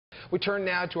We turn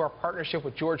now to our partnership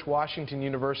with George Washington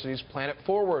University's Planet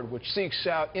Forward, which seeks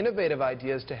out innovative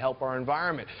ideas to help our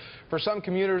environment. For some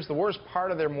commuters, the worst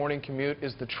part of their morning commute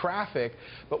is the traffic,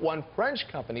 but one French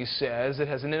company says it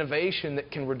has an innovation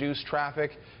that can reduce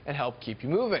traffic and help keep you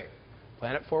moving.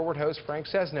 Planet Forward host Frank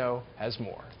Sesno has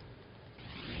more.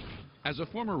 As a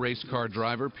former race car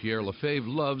driver, Pierre Lefebvre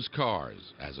loves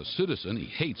cars. As a citizen, he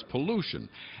hates pollution.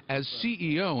 As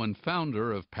CEO and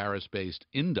founder of Paris-based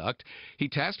Induct, he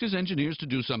tasked his engineers to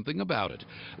do something about it.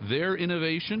 Their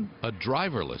innovation, a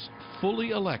driverless,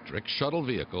 fully electric shuttle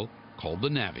vehicle called the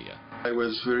Navia. I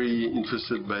was very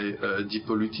interested by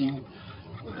depolluting,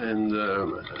 and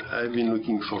I've been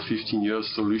looking for 15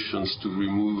 years solutions to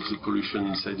remove the pollution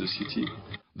inside the city.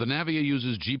 The Navia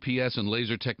uses GPS and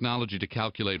laser technology to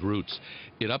calculate routes.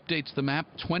 It updates the map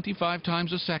 25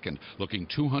 times a second, looking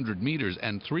 200 meters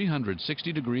and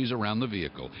 360 degrees around the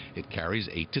vehicle. It carries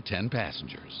 8 to 10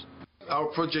 passengers. Our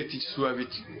project is to have it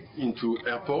into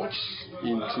airports,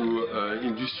 into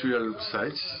industrial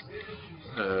sites,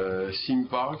 theme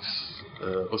parks,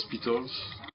 hospitals,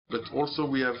 but also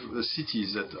we have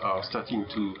cities that are starting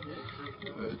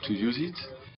to use it.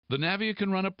 The Navia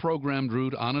can run a programmed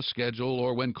route on a schedule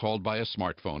or when called by a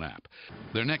smartphone app.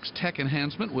 Their next tech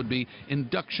enhancement would be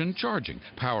induction charging,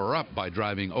 power up by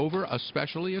driving over a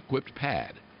specially equipped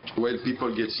pad. When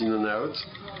people get in and out,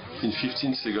 in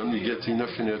 15 seconds we get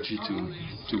enough energy to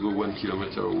go 1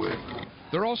 kilometer away.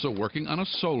 They're also working on a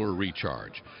solar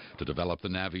recharge. To develop the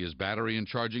Navia's battery and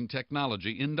charging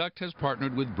technology, Induct has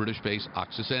partnered with British-based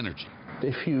Oxis Energy.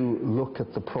 If you look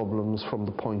at the problems from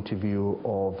the point of view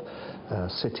of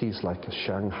cities like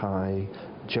Shanghai,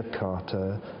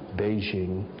 Jakarta,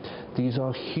 Beijing, these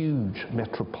are huge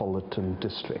metropolitan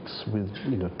districts with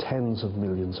tens of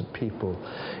millions of people.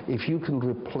 If you can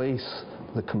replace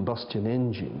the combustion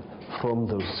engine from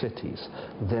those cities,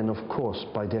 then of course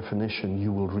by definition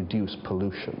you will reduce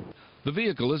pollution. The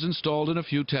vehicle is installed in a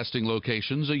few testing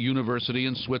locations, a university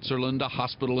in Switzerland, a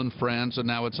hospital in France, and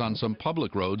now it's on some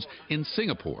public roads in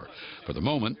Singapore. For the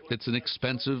moment, it's an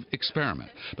expensive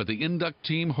experiment, but the Induct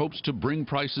team hopes to bring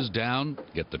prices down,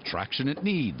 get the traction it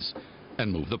needs,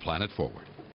 and move the planet forward.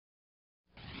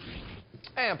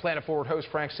 And Planet Forward host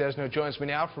Frank Sesno joins me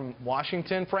now from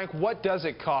Washington. Frank, what does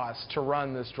it cost to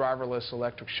run this driverless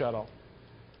electric shuttle?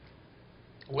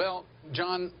 Well,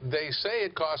 John, they say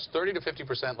it costs 30 to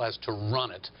 50% less to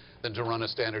run it than to run a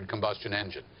standard combustion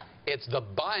engine. It's the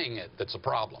buying it that's a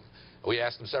problem. We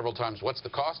asked them several times, what's the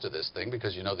cost of this thing?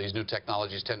 Because, these new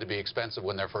technologies tend to be expensive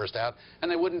when they're first out,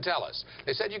 and they wouldn't tell us.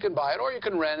 They said you can buy it or you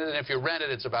can rent it, and if you rent it,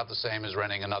 it's about the same as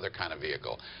renting another kind of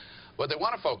vehicle. What they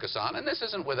want to focus on, and this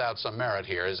isn't without some merit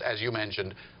here, is, as you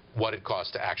mentioned, what it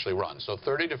costs to actually run. So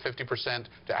 30 to 50%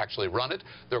 to actually run it.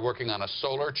 They're working on a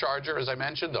solar charger, as I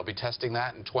mentioned. They'll be testing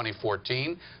that in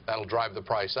 2014. That'll drive the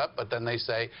price up. But then they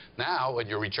say, now when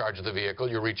you recharge the vehicle,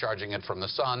 you're recharging it from the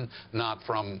sun, not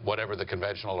from whatever the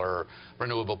conventional or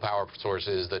renewable power source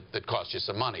is that costs you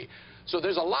some money. So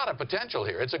there's a lot of potential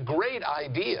here. It's a great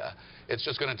idea. It's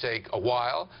just going to take a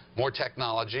while, more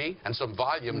technology, and some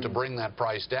volume to bring that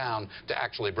price down to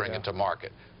actually bring it to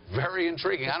market. Very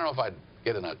intriguing. I don't know if I'd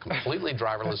get in a completely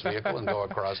driverless vehicle and go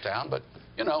across town, but,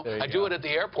 I do it at the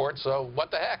airport, so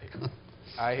what the heck?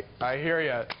 I hear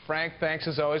you. Frank, thanks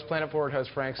as always. Planet Forward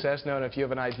host Frank Sesno, and if you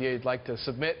have an idea you'd like to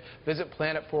submit, visit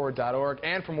planetforward.org.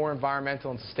 And for more environmental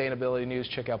and sustainability news,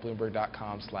 check out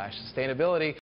Bloomberg.com/sustainability.